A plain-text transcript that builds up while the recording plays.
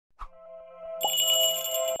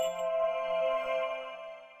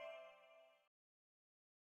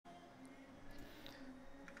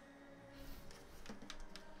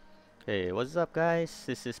Hey, what's up guys?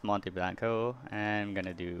 This is Monte Blanco and I'm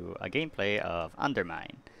gonna do a gameplay of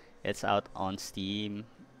Undermine. It's out on Steam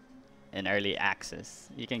in early access.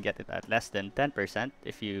 You can get it at less than 10%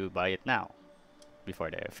 if you buy it now, before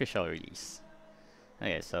the official release.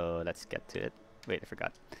 Okay, so let's get to it. Wait, I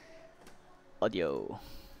forgot. Audio.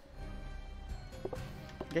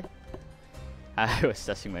 Okay. I was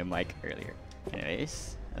testing my mic earlier.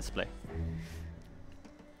 Anyways, let's play.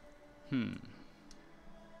 Hmm.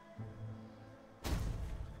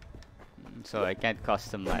 So I can't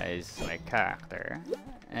customize my character,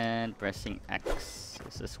 and pressing X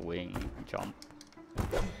is a swing jump.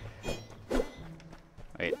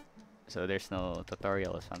 Wait, so there's no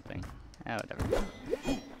tutorial or something? Whatever.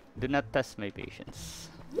 Do not test my patience.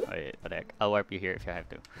 Wait, what the heck? I'll warp you here if you have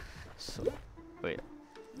to. So, wait.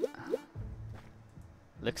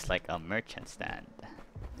 Looks like a merchant stand.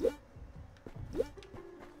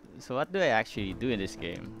 So what do I actually do in this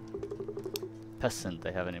game? Peasant,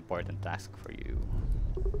 I have an important task for you.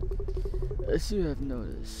 As you have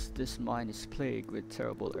noticed, this mine is plagued with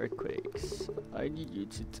terrible earthquakes. I need you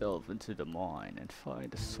to delve into the mine and find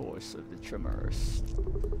the source of the tremors.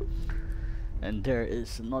 And there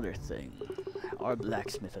is another thing. Our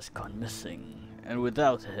blacksmith has gone missing, and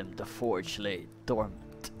without him the forge lay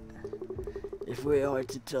dormant. If we are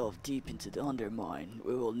to delve deep into the Undermine,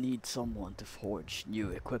 we will need someone to forge new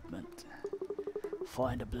equipment.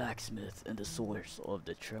 Find a blacksmith and the source of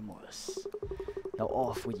the tremors. Now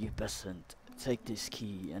off with you, peasant. Take this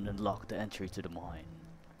key and unlock the entry to the mine.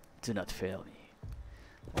 Do not fail me.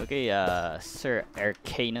 Okay, Sir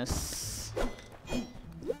Arcanus.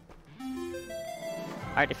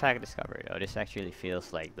 Artifact discovered. Oh, this actually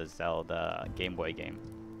feels like the Zelda Game Boy game.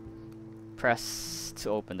 Press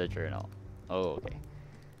to open the journal. Oh, okay.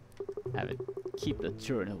 Have it. Keep the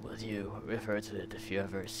journal with you. Refer to it if you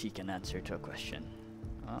ever seek an answer to a question.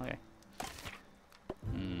 Okay.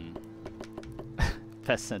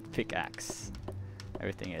 Peasant pickaxe.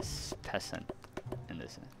 Everything is peasant in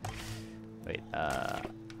this. Wait,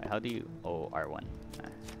 how do you... Oh, R1.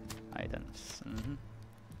 Items.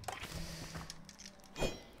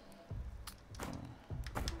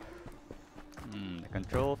 The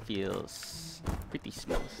control feels pretty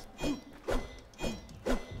smooth.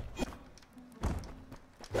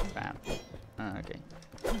 Bam. Okay.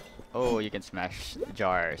 Oh, you can smash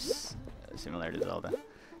jars, similar to Zelda.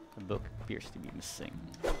 The book appears to be missing.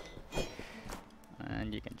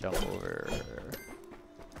 And you can jump over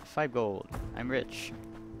 5 gold. I'm rich.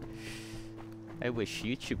 I wish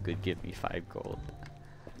YouTube could give me 5 gold.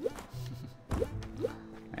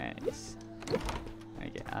 Nice.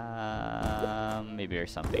 Okay, maybe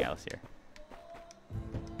there's something else here.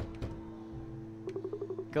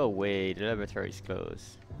 Go away, the laboratory is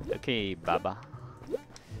closed. Okay, Baba.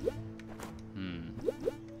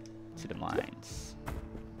 To the mines.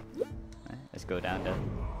 Let's go down there.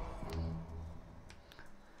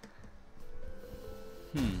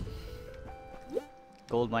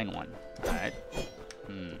 Gold mine 1. Alright.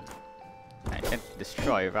 I can't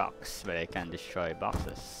destroy rocks, but I can destroy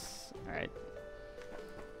boxes. Alright.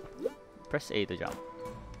 Press A to jump.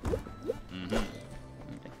 Okay.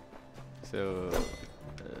 So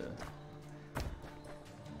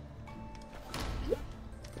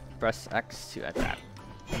press X to attack.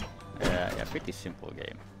 Yeah, pretty simple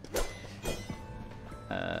game.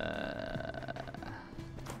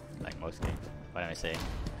 Like most games. What am I saying?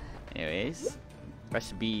 Anyways,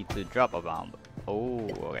 press B to drop a bomb. Oh,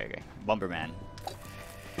 okay. Bomberman.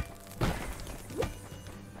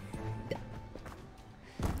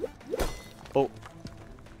 Oh.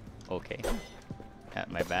 Okay.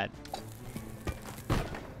 My bad.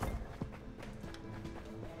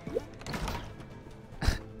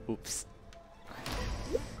 Oops.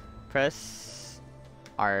 Press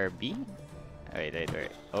RB?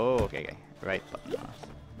 Wait. Oh, okay. Right button.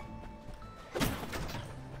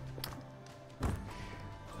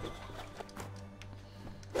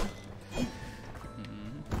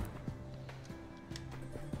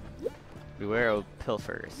 Beware of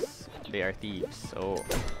pilfers. They are thieves. Oh,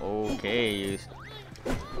 okay.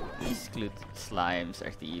 These slimes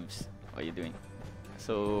are thieves. What are you doing?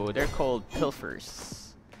 So they're called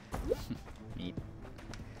pilfers. Neat.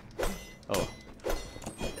 Oh.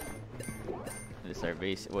 This is our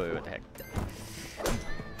base. Wait, what the heck?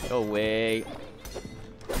 Go away.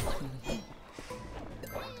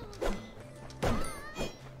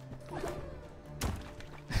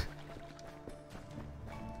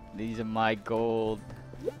 These are my gold.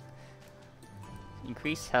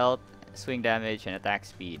 Increase health, swing damage, and attack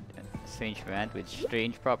speed. Strange plant with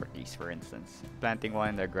strange properties, for instance. Planting one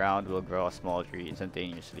in the ground will grow a small tree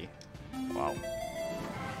instantaneously. Wow.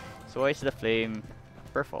 So why is the flame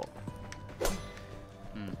purple?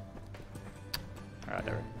 Hmm.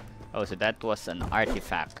 Rather. Oh, so that was an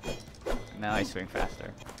artifact. Now I swing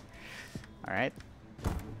faster. Alright.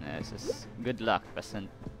 This is good luck, peasant.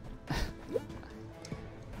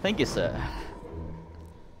 Thank you, sir.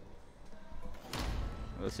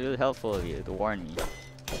 It was really helpful of you to warn me.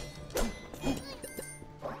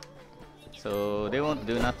 So they won't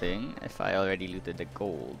do nothing if I already looted the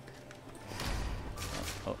gold.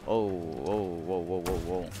 Oh, oh, whoa, whoa, whoa,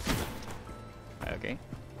 whoa. Okay.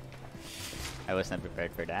 I was not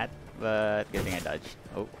prepared for that, but good thing I dodged.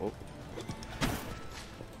 Oh, oh.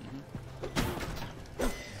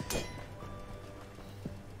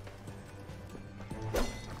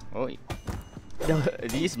 Oh,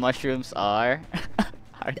 these mushrooms are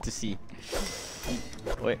hard to see.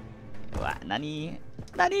 Wait, Nani?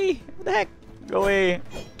 Nani? What the heck? Go away!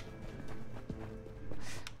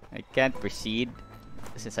 I can't proceed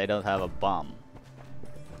since I don't have a bomb.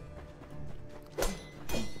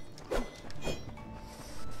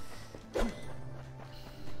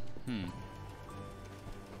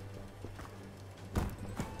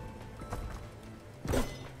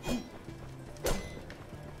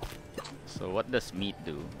 So what does meat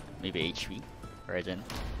do? Maybe HP? Regen?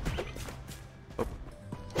 Oh.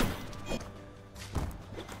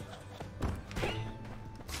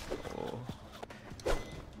 Oh.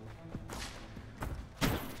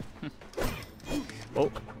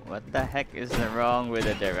 Oh, what the heck is wrong with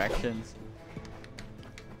the directions?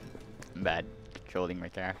 I'm bad controlling my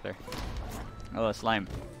character. Oh, a slime.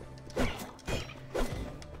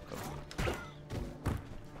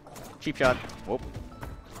 Cheap shot. Whoop.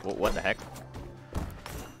 What the heck?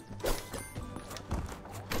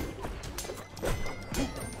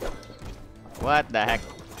 What the heck?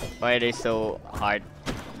 Why are they so hard?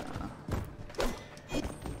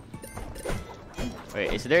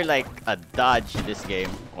 Wait, is there like a dodge in this game?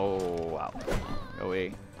 Oh wow. Go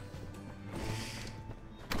away.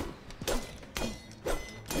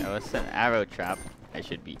 That was an arrow trap. I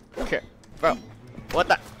should be care. Bro, what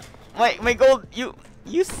the? Wait, my gold! You,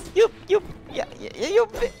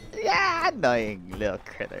 yeah, annoying little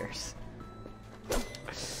critters.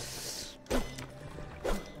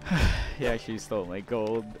 Yeah, she stole my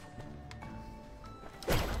gold.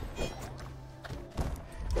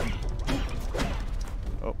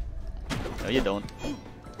 Oh, no, you don't.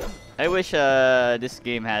 I wish this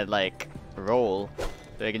game had like roll,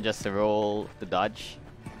 so I can just roll to dodge.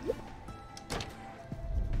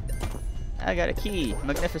 I got a key,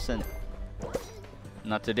 magnificent.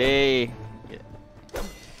 Not today. Yeah.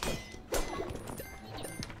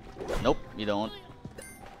 Nope, you don't.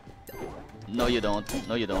 No, you don't.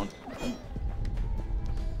 No, you don't.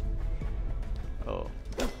 Oh.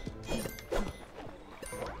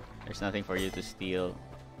 There's nothing for you to steal.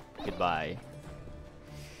 Goodbye.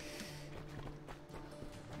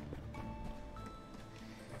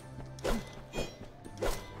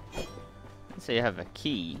 So you have a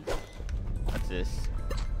key. What's this?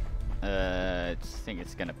 I think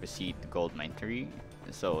it's gonna proceed to gold mine 3,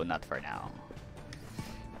 so not for now.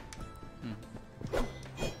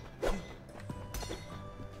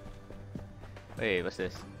 Wait, what's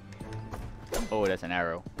this? Oh, that's an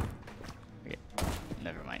arrow. Okay,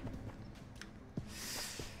 never mind.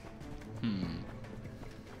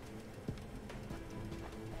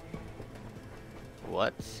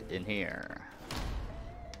 What's in here?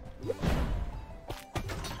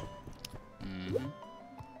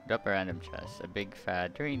 Drop a random chest. A big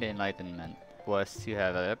fad during the Enlightenment was to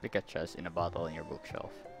have a replica chest in a bottle on your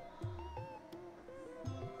bookshelf.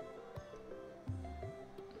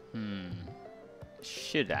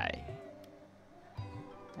 Should I?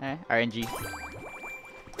 RNG.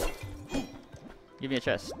 Give me a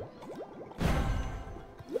chest.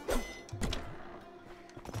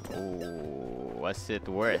 Oh, what's it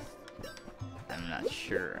worth? I'm not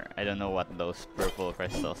sure. I don't know what those purple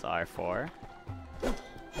crystals are for.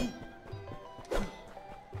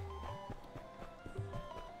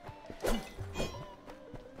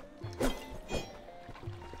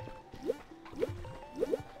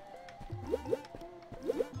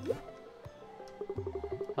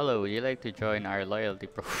 Hello, would you like to join our loyalty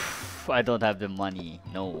pro? I don't have the money.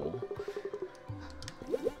 No.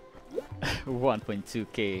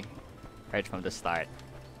 1.2k right from the start.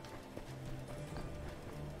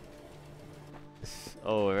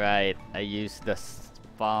 Oh right, I used the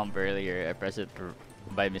bomb earlier. I pressed it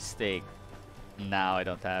by mistake. Now I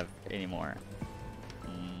don't have any more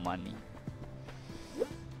money.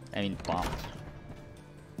 I mean bomb.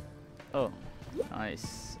 Oh,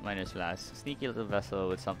 nice. Miner's Blast. Sneaky little vessel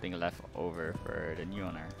with something left over for the new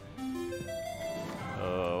owner.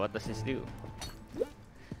 What does this do?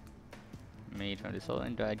 Made from the soul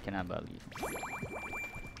and dried cannibal leaf.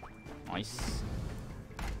 Nice.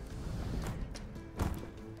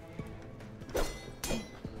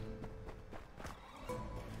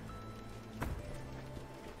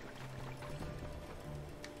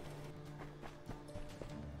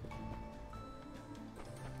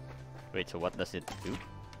 Wait, so what does it do?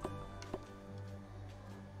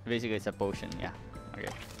 Basically, it's a potion, yeah. Okay.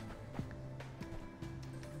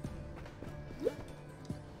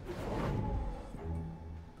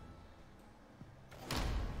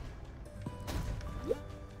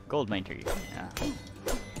 Gold mine tree, yeah.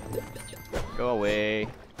 Go away.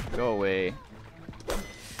 Go away.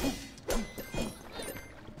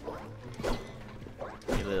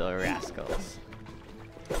 You little rascals.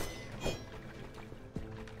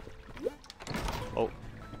 Oh,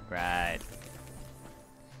 right.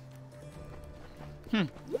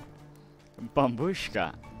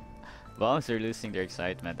 Bambushka. Bombs are losing their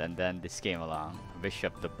excitement, and then this came along.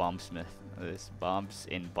 Bishop the Bombsmith. This bombs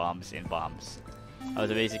in bombs in bombs. Oh,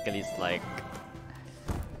 so basically it's like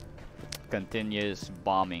continuous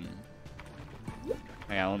bombing.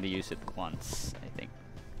 I only use it once, I think.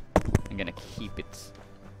 I'm gonna keep it.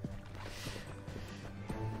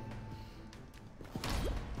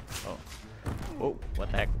 Oh. Oh,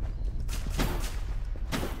 what the heck?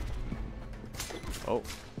 Oh.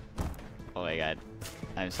 Oh my god.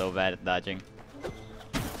 I'm so bad at dodging.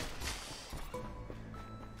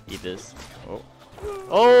 Eat this. Oh.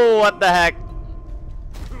 Oh, what the heck?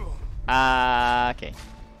 Okay.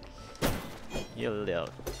 You little.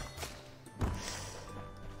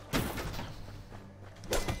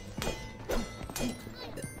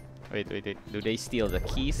 Wait, wait, wait. Do they steal the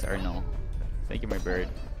keys or no? Thank you, my bird.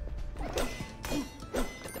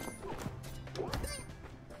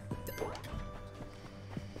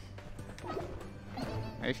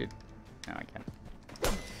 I should. No, I can't.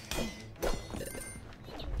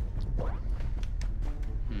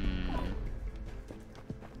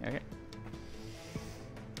 Okay.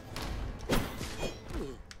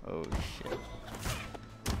 Oh shit.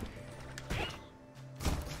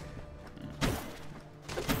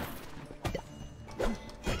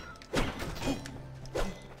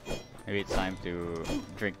 Maybe it's time to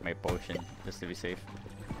drink my potion just to be safe.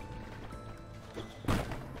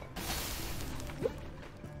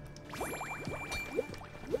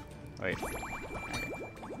 Wait.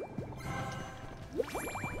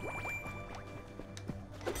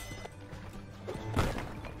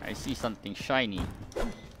 I see something shiny.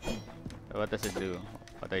 So what does it do?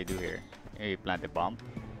 What do I do here? Maybe plant a bomb?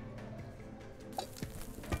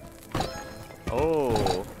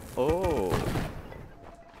 Oh! Oh!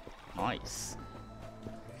 Nice.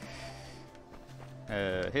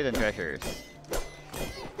 Hidden treasures.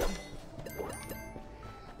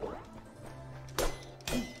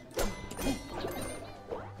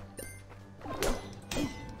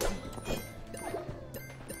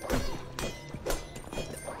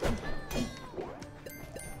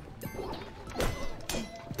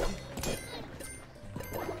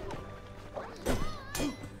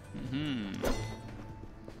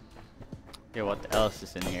 Okay, what else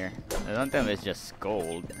is in here? I don't think it's just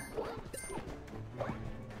gold.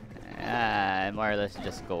 Ah, more or less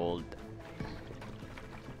just gold.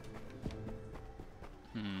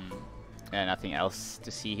 Yeah, nothing else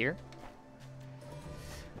to see here.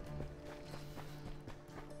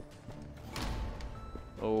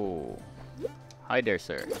 Oh. Hi there,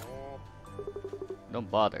 sir.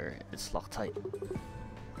 Don't bother, it's locked tight.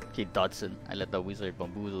 Okay, Dodson, I let the wizard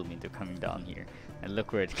bamboozle me into coming down here. And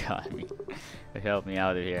look where it got me. To help me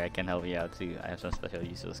out of here, I can help you out too. I have some special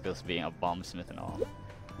useful skills being a bombsmith and all.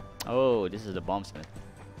 Oh, this is the bombsmith.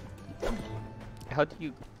 How do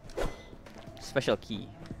you... Special key.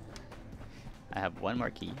 I have one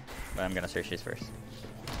more key, but I'm gonna search this first.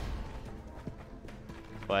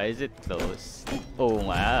 Why is it closed? Oh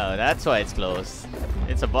wow, that's why it's closed.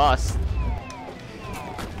 It's a boss.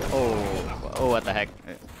 Oh, oh, what the heck?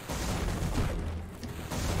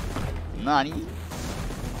 Nani?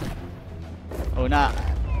 Oh nah.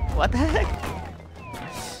 What the heck?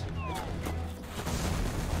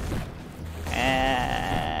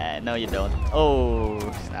 No you don't. Oh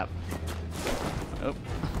snap. Oh.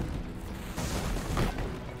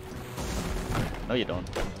 No you don't.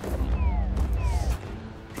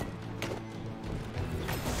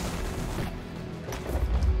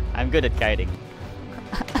 I'm good at kiting.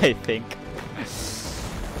 I think.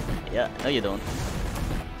 Yeah, no you don't.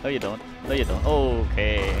 No you don't. No you don't.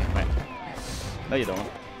 Okay. No you don't.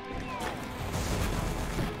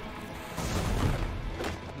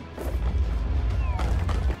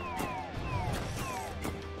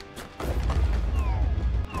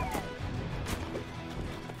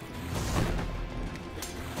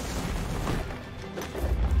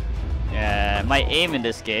 My aim in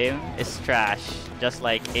this game is trash, just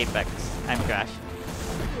like Apex. I'm trash.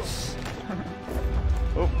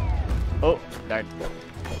 Oh, oh, darn.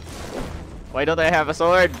 Why don't I have a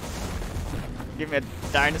sword? Give me a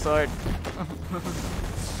darn sword.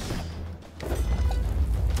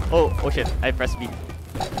 Oh, oh shit, I pressed B.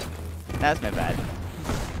 That's my bad.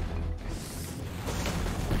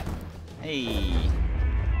 Hey.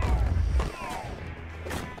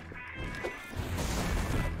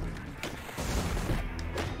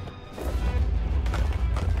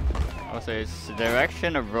 Also, its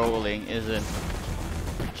direction of rolling isn't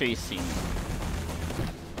chasing.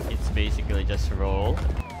 It's basically just roll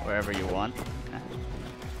wherever you want.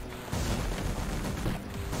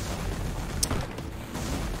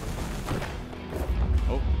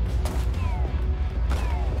 Oh.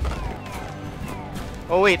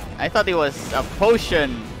 Oh wait, I thought it was a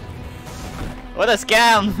potion. What a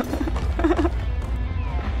scam!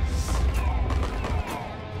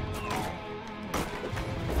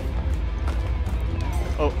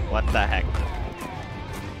 Oh, what the heck?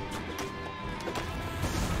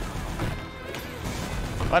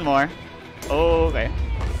 One more. Oh, okay.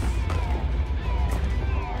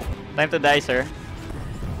 Time to die, sir.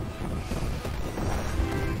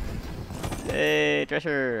 Hey,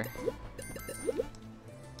 treasure.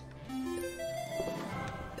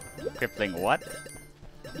 Crippling what?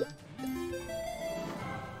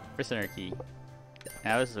 Prisoner key.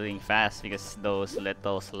 I was doing fast because those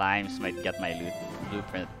little slimes might get my loot.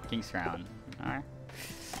 Blueprint, King's Crown. Alright.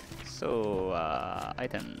 So,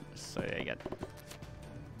 items. So I get.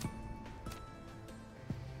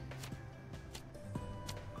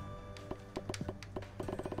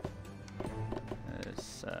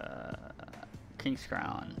 This, King's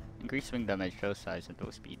Crown. Increase swing damage, throw size, and throw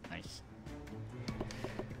speed. Nice.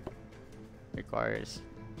 Requires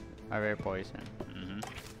a rare poison.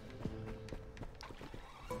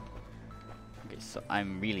 Okay, so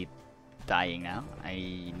I'm really dying now. I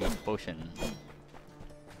need a potion.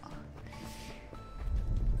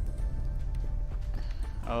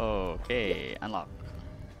 Okay, unlock.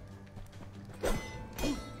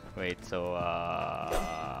 Wait, so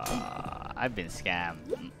I've been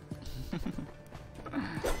scammed.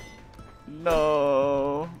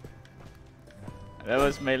 No, that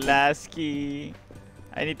was my last key.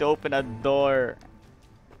 I need to open a door.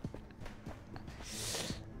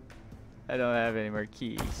 I don't have any more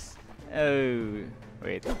keys. Oh,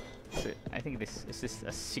 wait. So I think this is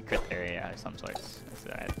a secret area of some sorts.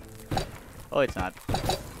 That. Oh, it's not.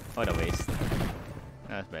 What a waste.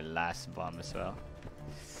 That's my last bomb as well.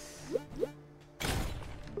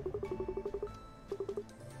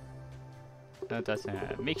 No, that's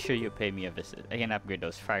make sure you pay me a visit. I can upgrade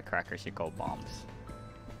those firecrackers you call bombs.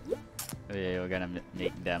 We're gonna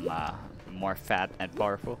make them more fat and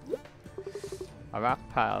powerful. A rock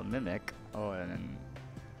pile mimic. Oh, and then,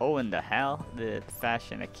 oh, in the hell did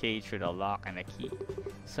fashion a cage with a lock and a key?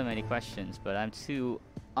 So many questions, but I'm too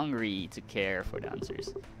hungry to care for the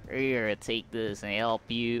answers. Here, take this and help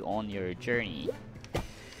you on your journey.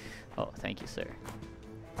 Oh, thank you, sir.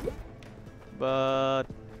 But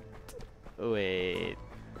wait.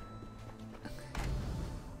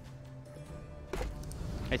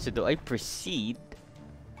 Alright, so do I proceed?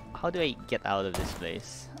 How do I get out of this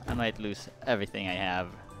place? I might lose everything I have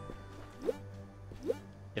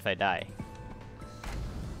if I die.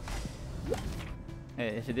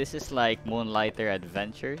 If this is like Moonlighter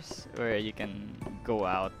Adventures, where you can go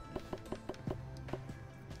out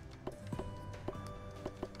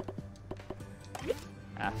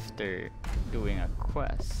after doing a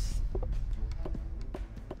quest.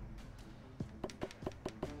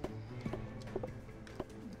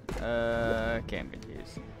 Okay, I'm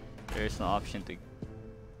confused. There's no option to.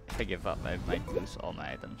 If I give up, I might lose all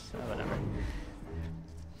my items. Whatever.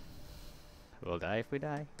 We'll die if we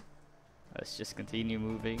die. Let's just continue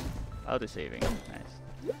moving. Auto saving. Nice.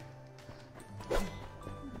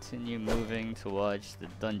 Continue moving towards the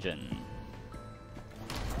dungeon.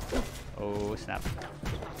 Oh snap.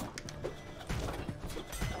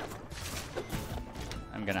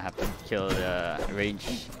 I'm gonna have to kill the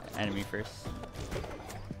ranged enemy first.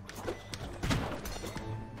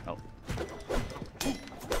 Oh.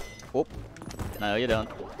 Oh. No, you don't.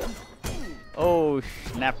 Oh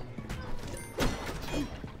snap.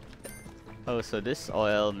 Oh, so this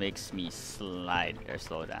oil makes me slide or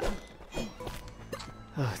slow down.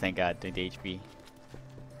 Oh, thank God, 20 HP.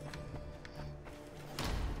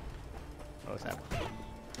 Oh, snap.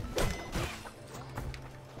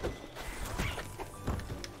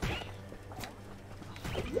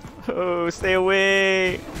 Oh, stay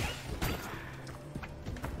away!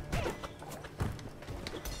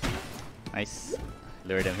 Nice.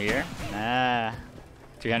 Lure them here. Ah.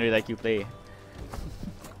 300 IQ play.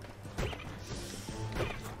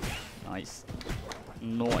 Nice.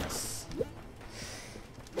 Nice.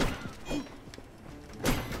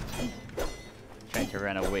 Trying to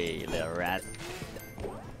run away, little rat.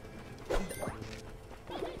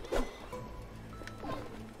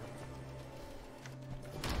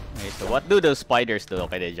 Okay, so what do those spiders do?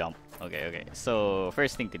 Okay, they jump. Okay, okay. So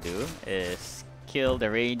first thing to do is kill the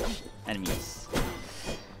ranged enemies.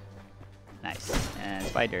 Nice. And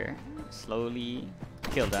spider, slowly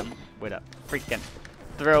kill them with a freaking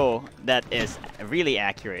throw that is really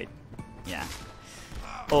accurate. Yeah.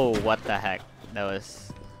 Oh, what the heck? That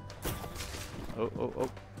was... Oh, oh, oh.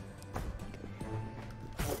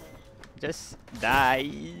 Just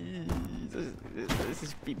die.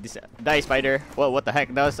 Die, spider. Well, what the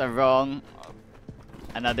heck? That was a wrong...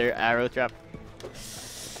 Another arrow trap.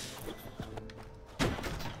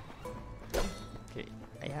 Okay,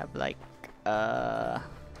 I have like 31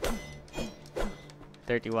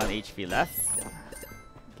 HP left.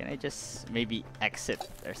 Can I just maybe exit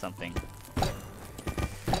or something?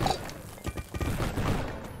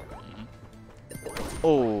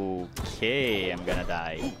 Okay, I'm gonna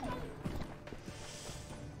die.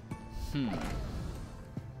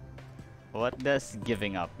 What does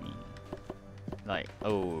giving up mean? Like,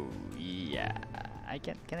 oh yeah,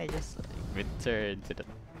 can I just return to the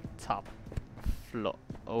top floor?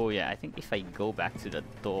 Oh yeah, I think if I go back to the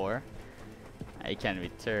door, I can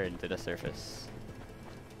return to the surface,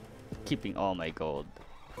 keeping all my gold.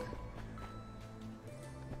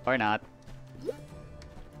 Or not.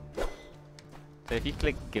 So if you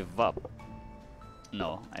click give up,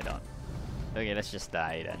 no, I don't. Okay, let's just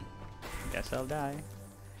die then. Guess I'll die.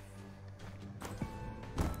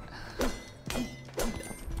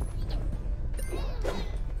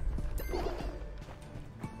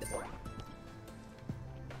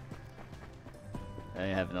 I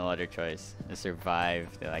have no other choice. To survive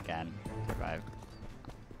till I can survive.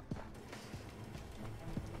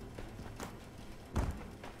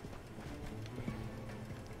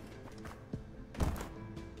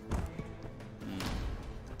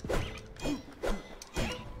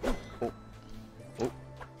 Oh. Oh.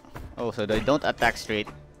 Oh, so they don't attack straight.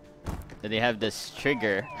 So they have this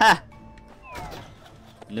trigger. Ha!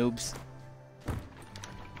 Noobs.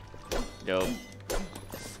 Dope.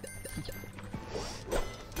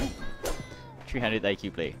 300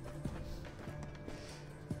 IQ play.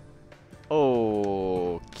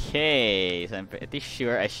 Okay, so I'm pretty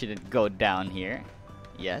sure I shouldn't go down here.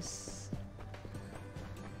 Yes.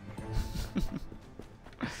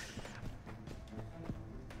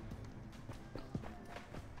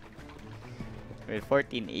 With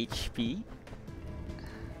 14 HP.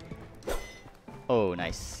 Oh,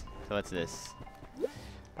 nice. So what's this?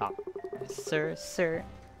 Oh, sir.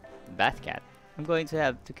 Bathcat. I'm going to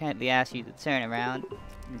have to kindly ask you to turn around.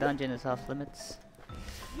 The dungeon is off limits.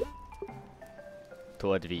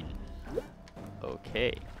 Tuadrin.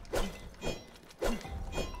 Okay.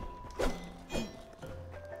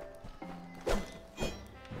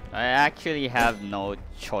 I actually have no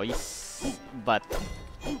choice but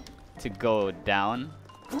to go down.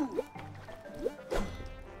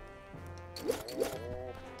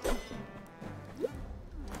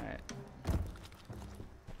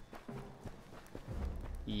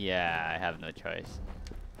 Yeah, I have no choice.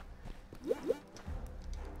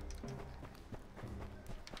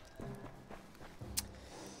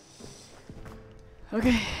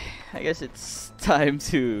 Okay, I guess it's time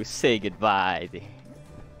to say goodbye to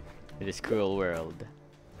this cruel world.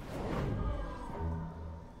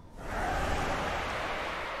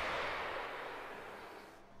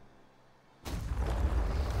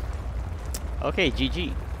 Okay,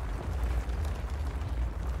 GG.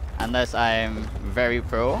 Unless I'm very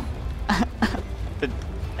pro.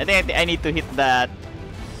 I think I need to hit that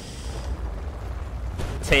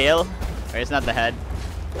tail. Or it's not the head.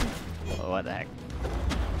 Oh, what the heck.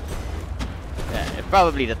 Yeah,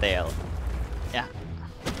 probably the tail. Yeah.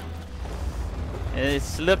 It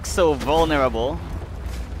looks so vulnerable.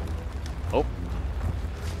 Oh.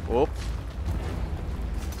 Oh.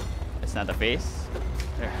 It's not the face.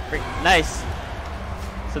 Nice.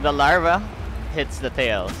 So the larva hits the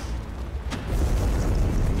tails.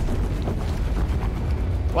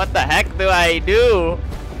 What the heck do I do?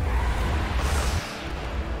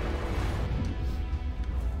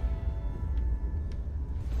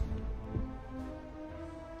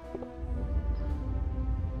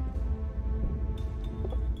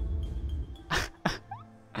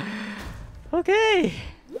 Okay.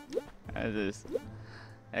 What is this?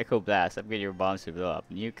 Echo blast. Upgrade your bombs to blow up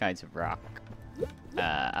new kinds of rock.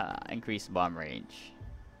 Increase bomb range.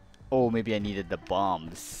 Oh, maybe I needed the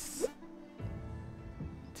bombs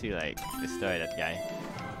to like destroy that guy.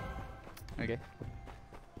 Okay.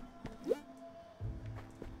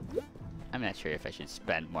 I'm not sure if I should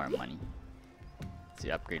spend more money to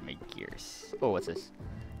upgrade my gears. Oh, what's this?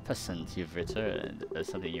 Peasant, you've returned.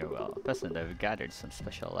 Something you're well. Peasant, I've gathered some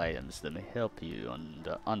special items that may help you on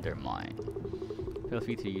the Undermine. Feel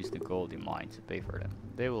free to use the gold you mine to pay for them.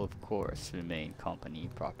 They will of course remain company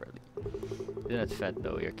properly. Do not fret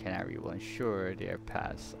though, your canary will ensure they are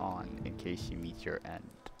passed on in case you meet your end.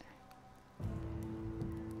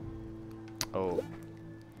 Oh.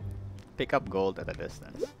 Pick up gold at a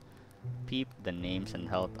distance. Peep the names and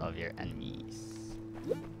health of your enemies.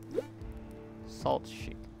 Salt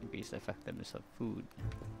shake. Increase the effectiveness of food.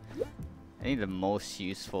 I think the most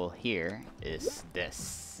useful here is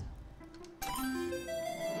this.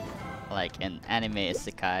 Like in anime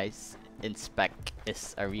isekais, inspect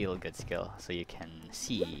is a real good skill, so you can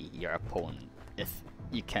see your opponent if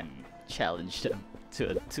you can challenge them to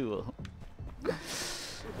a duel.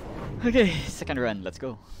 Okay, second run, let's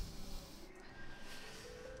go.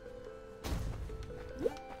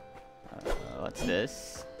 What's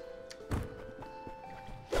this?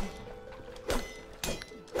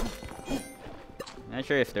 Not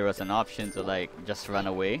sure if there was an option to like just run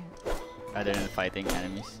away rather than fighting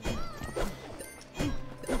enemies.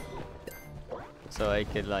 So I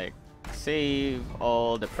could like save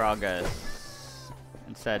all the progress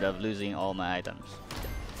instead of losing all my items.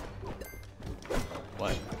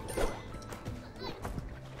 What?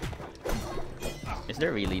 Is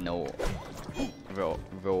there really no roll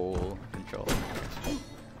control?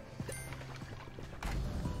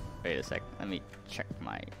 Wait a sec, let me check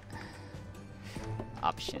my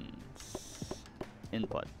options.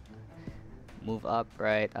 Input. Move up,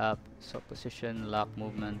 right, up, swap position, lock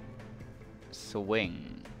movement,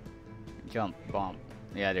 swing, jump, bump.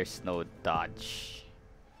 Yeah, there's no dodge.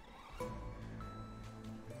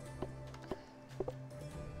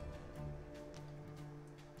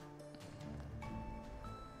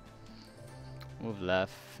 Move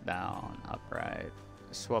left, down, up, right.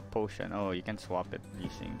 Swap potion. Oh, you can swap it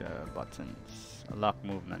using the buttons. Lock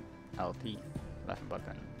movement, LT, left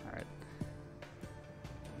button. Alright.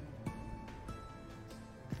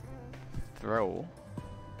 Throw.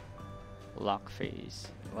 Lock face.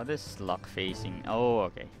 What is lock facing? Oh,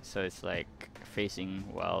 okay. So it's like facing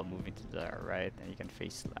while moving to the right, and you can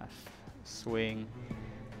face left. Swing,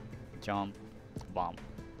 jump, bump.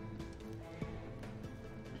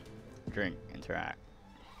 Drink, interact.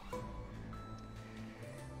 I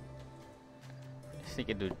think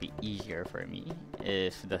it would be easier for me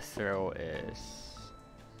if the throw is...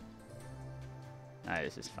 Nah,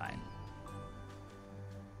 this is fine.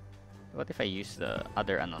 What if I use the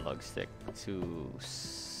other analog stick to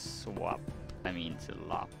swap? I mean to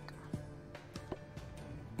lock.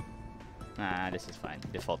 Nah, this is fine.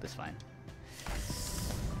 Default is fine.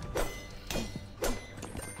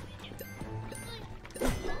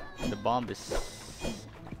 The bomb is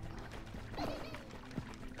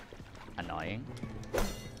annoying.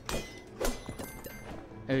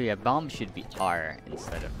 Oh yeah, bomb should be R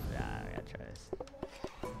instead of... I gotta try this.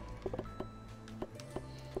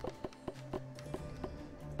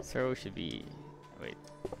 Throw should be... Wait,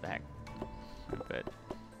 what the heck? I'm good.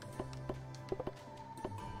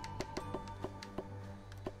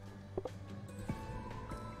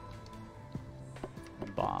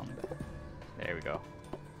 Bomb. There we go.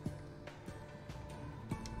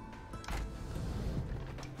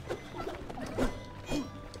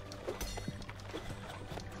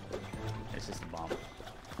 This is the bomb.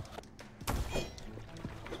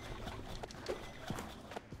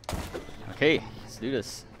 Okay, let's do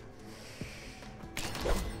this.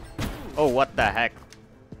 Oh, what the heck?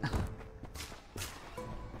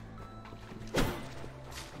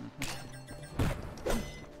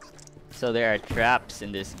 So there are traps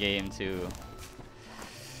in this game too.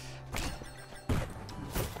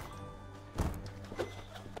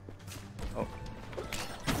 Oh.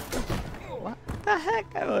 What the heck?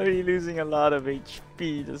 I'm already losing a lot of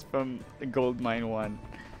HP just from the gold mine one.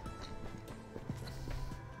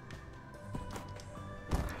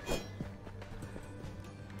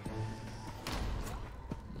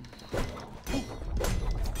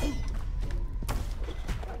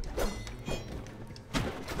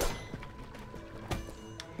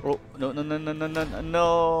 Oh, no, no, no, no, no, no, no,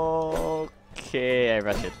 no. Okay, I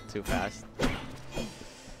rushed it too fast.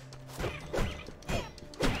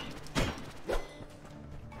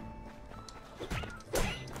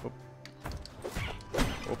 Oop.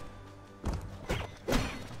 Oop.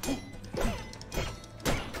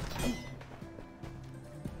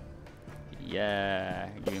 Yeah,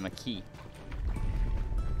 give me my key.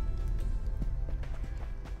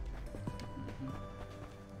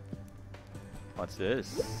 What's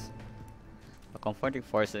this? A comforting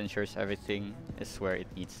force that ensures everything is where it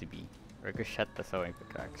needs to be. Ricochet the throwing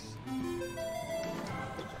pickaxe.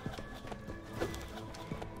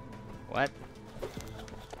 What?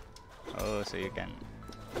 Oh, so you can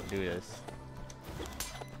do this.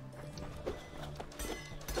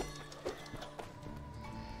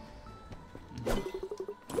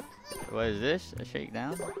 What is this? A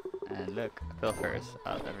shakedown? And look, pilfers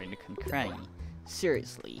out every nook and cranny.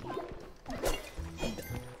 Seriously.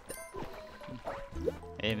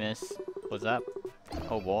 Hey miss, what's up?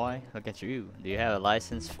 Oh boy, look at you. Do you have a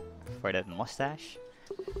license for that mustache?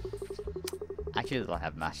 Actually, I don't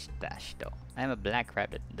have mustache though. I am a black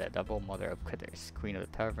rabbit, the double mother of critters, queen of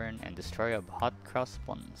the tavern, and destroyer of hot cross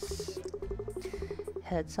buns.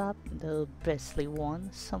 Heads up, little bristly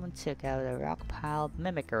one. Someone took out a rock pile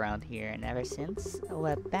mimic around here, and ever since,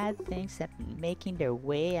 what bad things have been making their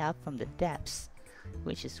way out from the depths.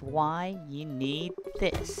 Which is why you need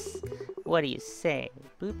this. What do you say?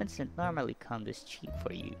 Blueprints don't normally come this cheap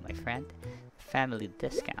for you, my friend. Family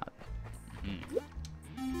discount.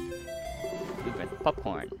 Blueprint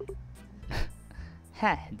popcorn.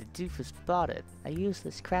 Ha! The doofus bought it. A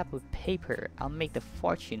useless scrap of paper. I'll make the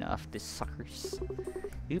fortune of these suckers.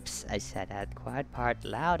 Oops, I said that quiet part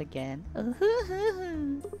loud again. What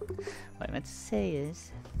I meant to say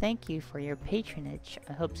is, thank you for your patronage.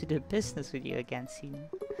 I hope to do business with you again soon.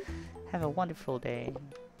 Have a wonderful day.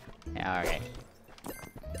 Yeah, alright.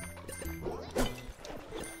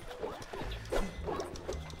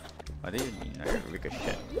 What do you mean,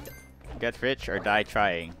 Ricochet? Get rich or die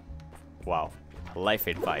trying. Wow. Life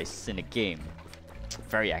advice in a game.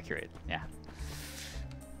 Very accurate, yeah.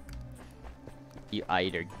 You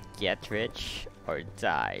either get rich or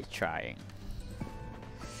die trying.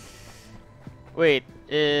 Wait,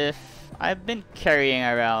 if I've been carrying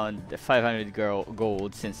around 500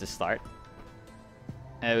 gold since the start,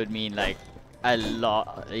 that would mean like I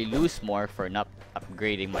lose more for not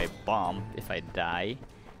upgrading my bomb if I die,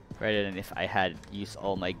 rather than if I had used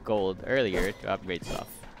all my gold earlier to upgrade stuff.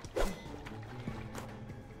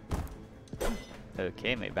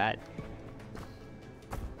 Okay, my bad.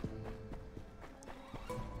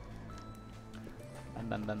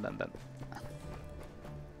 Bam, bam, bam, bam.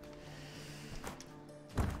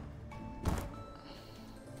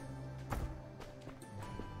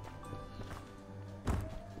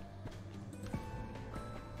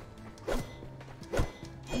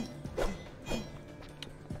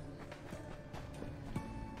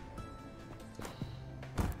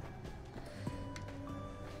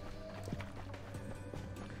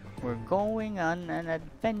 We're going on an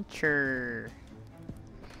adventure.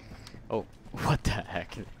 Oh, what the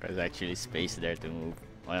heck? There's actually space there to move.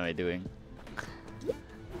 What am I doing?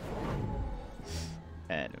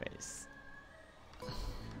 Anyways.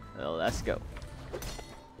 Well, let's go.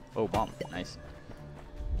 Oh, bomb. Nice.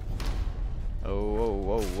 Oh, whoa,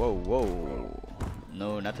 whoa, whoa, whoa.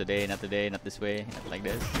 No, not today, not today, not this way, not like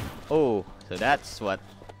this. Oh, so that's what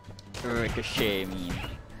ricochet means.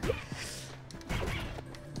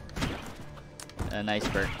 A nice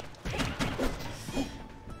bird.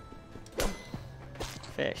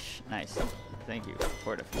 Fish. Nice. Thank you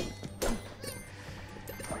for the food.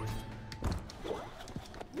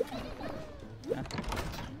 Yeah.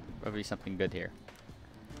 Probably something good here.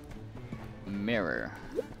 Mirror.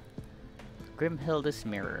 Grimhilda's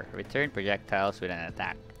mirror. Return projectiles with an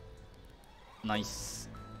attack. Nice.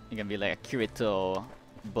 It can be like a Kirito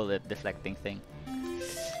bullet deflecting thing.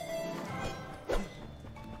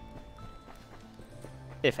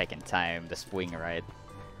 If I can time the swing right.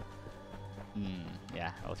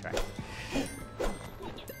 Yeah, I'll try.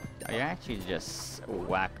 I actually just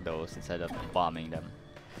whack those instead of bombing them.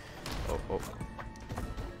 Oh.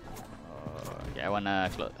 Yeah, I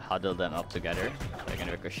wanna huddle them up together so I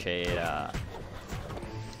can ricochet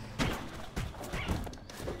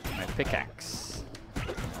my pickaxe.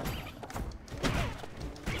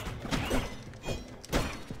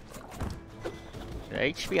 The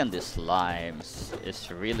HP on these slimes is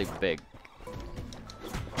really big.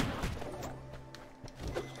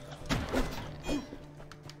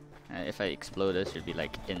 If I explode this, it'd be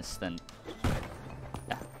like instant.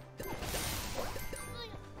 Yeah.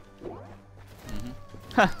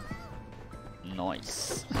 Ha!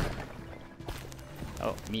 Nice.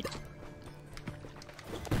 Oh, meat.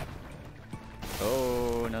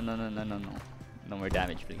 Oh, no. No more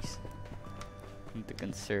damage, please. Need to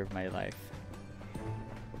conserve my life.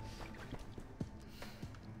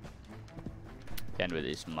 Again with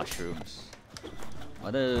these mushrooms.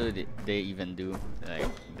 What do they even do? Like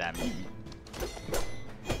damage me?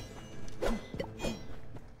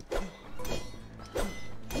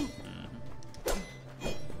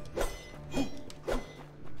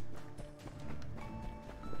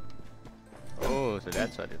 Oh, so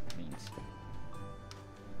that's what it means.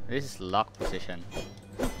 This is lock position.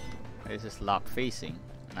 This is lock facing.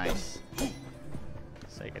 Nice.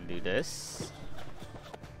 So I can do this.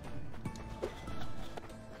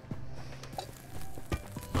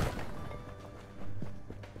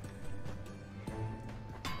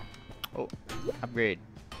 Oh, upgrade.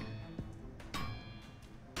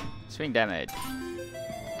 Swing damage.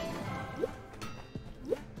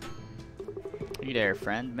 Hey there,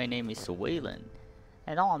 friend. My name is Waylon,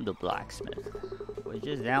 and I'm the blacksmith. We're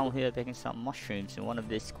just down here picking some mushrooms in one of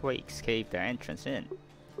these quakes caved their entrance in.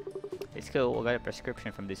 It's cool. We got a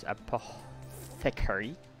prescription from this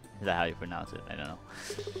apothecary. Is that how you pronounce it? I don't know.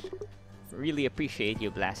 Really appreciate you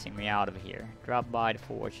blasting me out of here. Drop by the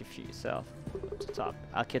forge if you yourself.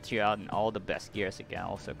 I'll kit you out in all the best gears I can.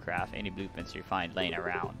 Also craft any blueprints you find laying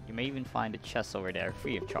around. You may even find a chest over there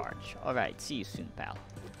free of charge. Alright, see you soon, pal.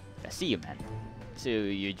 I see you, man. So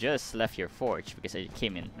you just left your forge because I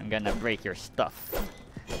came in. I'm gonna break your stuff.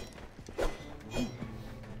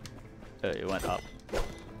 Oh, it went up.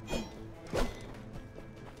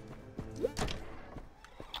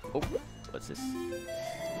 Oh, what's this?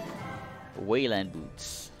 Wayland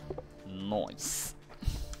boots. Nice.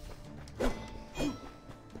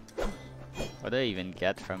 What do I even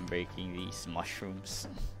get from breaking these mushrooms?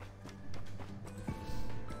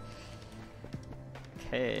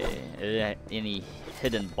 Okay, are there any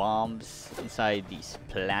hidden bombs inside these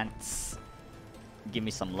plants? Give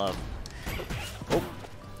me some love. Oh!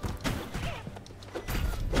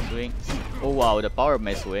 Swing. Oh wow, the power of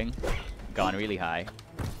my swing gone really high.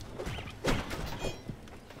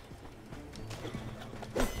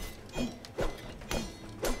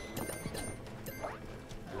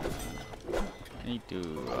 I need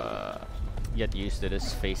to get used to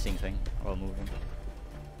this facing thing while moving.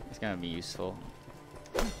 It's gonna be useful.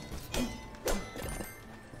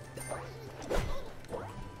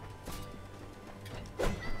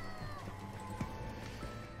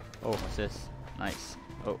 Oh, what's this? Nice.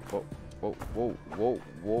 Oh, whoa, whoa, whoa, whoa,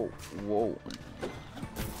 whoa, whoa.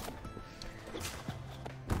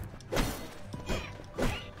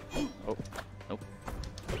 Oh, nope.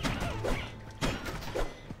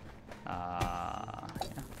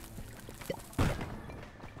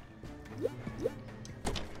 Yeah.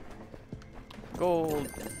 Gold.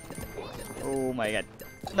 Oh my god.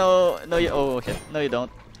 No, no, you. Oh shit. No, you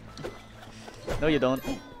don't. No, you don't.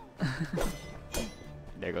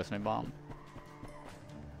 There goes my bomb.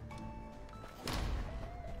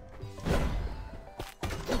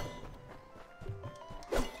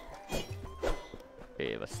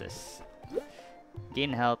 Okay, what's this?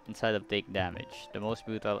 Gain health instead of take damage. The most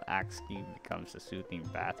brutal axe scheme becomes a soothing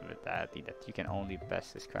bath of vitality that you can only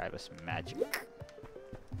best describe as magic.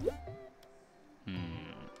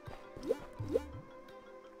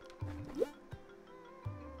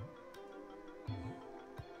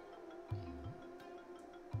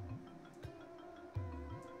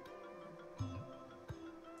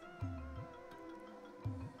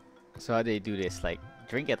 So how do they do this? Like,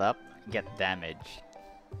 drink it up, get damage.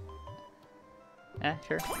 Eh,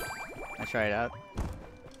 sure. Let's try it out.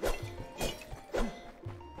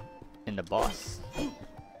 In the boss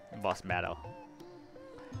battle.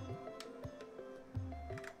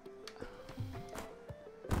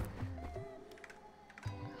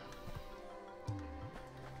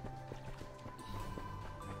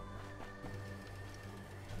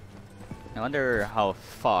 I wonder how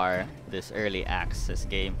far this early access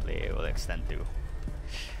gameplay will extend to.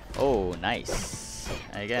 Oh, nice.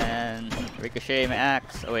 Again, ricochet my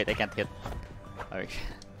axe. Oh wait, I can't get.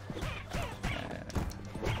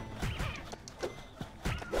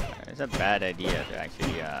 It's a bad idea to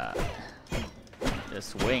actually just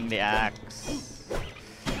swing the axe.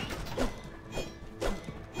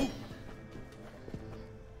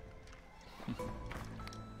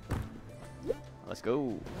 Let's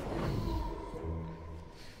go.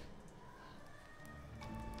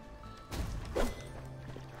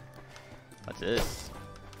 What's this?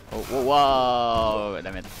 Oh, whoa, whoa,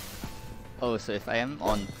 damn it. Oh, so if I am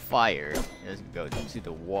on fire, just go to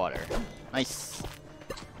the water. Nice.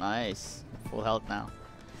 Nice. Full health now.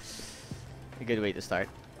 A good way to start.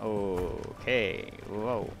 Okay.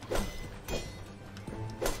 Whoa.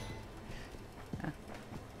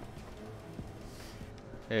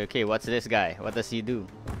 Okay, what's this guy? What does he do?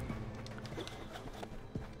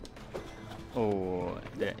 Oh,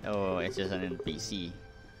 it's just an NPC.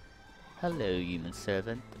 Hello, human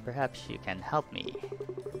servant. Perhaps you can help me.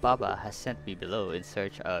 Baba has sent me below in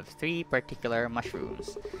search of 3 particular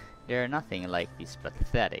mushrooms. They are nothing like these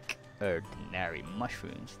pathetic, ordinary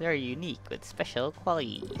mushrooms. They are unique with special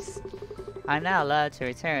qualities. I'm not allowed to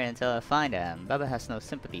return until I find them. Baba has no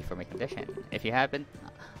sympathy for my condition. If you happen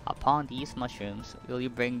upon these mushrooms, will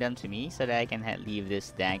you bring them to me so that I can leave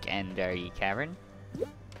this dank and dirty cavern?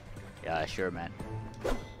 Yeah, sure, man.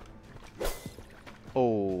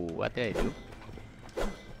 Oh, what did I do?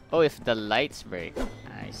 Oh, if the lights break.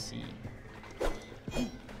 I see.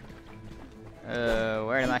 Where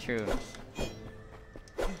are the mushrooms?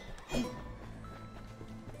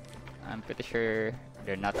 I'm pretty sure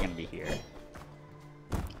they're not gonna be here.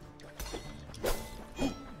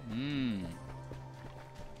 Hmm.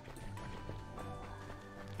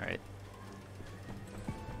 Alright.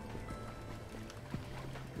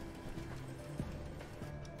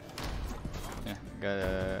 Yeah,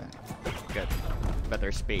 got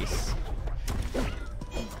better space.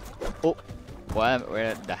 Oh! What?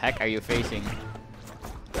 Where the heck are you facing?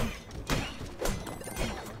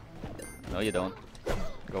 No, you don't.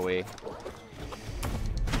 Go away.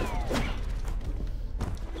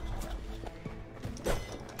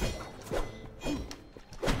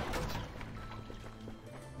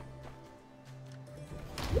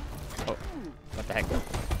 Oh, what the heck?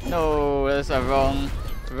 No, that's a wrong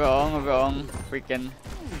freaking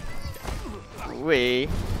way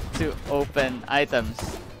to open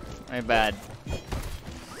items. My bad.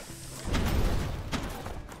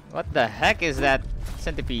 What the heck is that?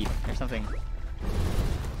 Centipede or something?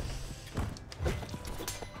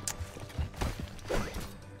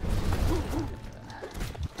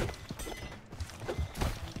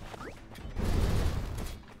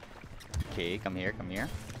 Okay, come here, come here,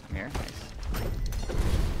 come here. Nice.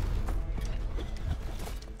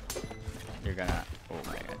 You're gonna. Oh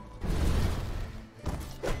my god.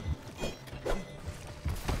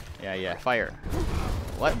 Yeah, fire.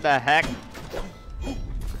 What the heck?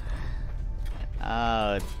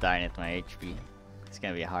 Oh, darn it, my HP. It's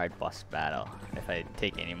gonna be a hard boss battle if I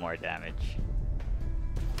take any more damage.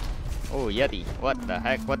 Oh, Yeti. What the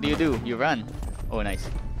heck? What do? You run. Oh, nice.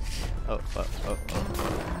 Oh.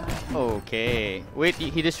 Okay. Wait,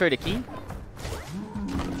 he destroyed the key?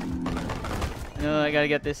 No, I gotta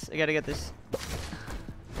get this.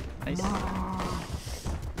 Nice.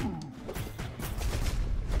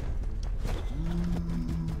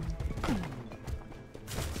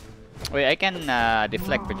 Wait, I can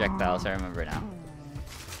deflect projectiles, I remember now.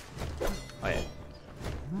 Oh yeah.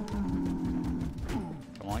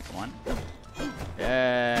 Come on.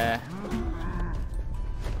 Yeah.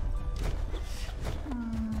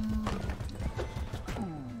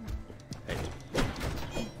 Hey.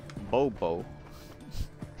 Bobo.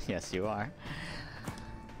 Yes, you are.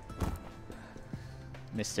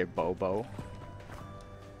 Mr. Bobo.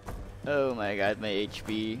 Oh my god, my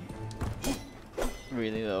HP.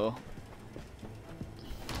 Really low.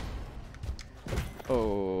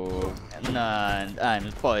 Oh, none.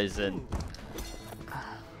 I'm poisoned.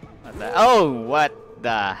 What the? Oh, what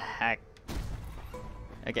the heck?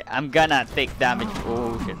 Okay, I'm gonna take damage.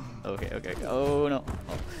 Oh shit. Okay. Oh no.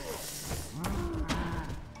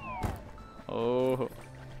 Oh.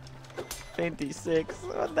 26.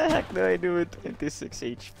 What the heck do I do with 26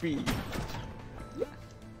 HP?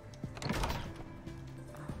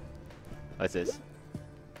 What's this?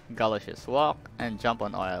 Galoshes. Walk and jump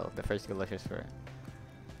on oil. The first galoshes were.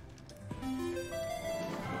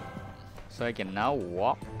 So I can now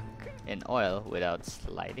walk in oil without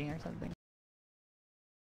sliding or something?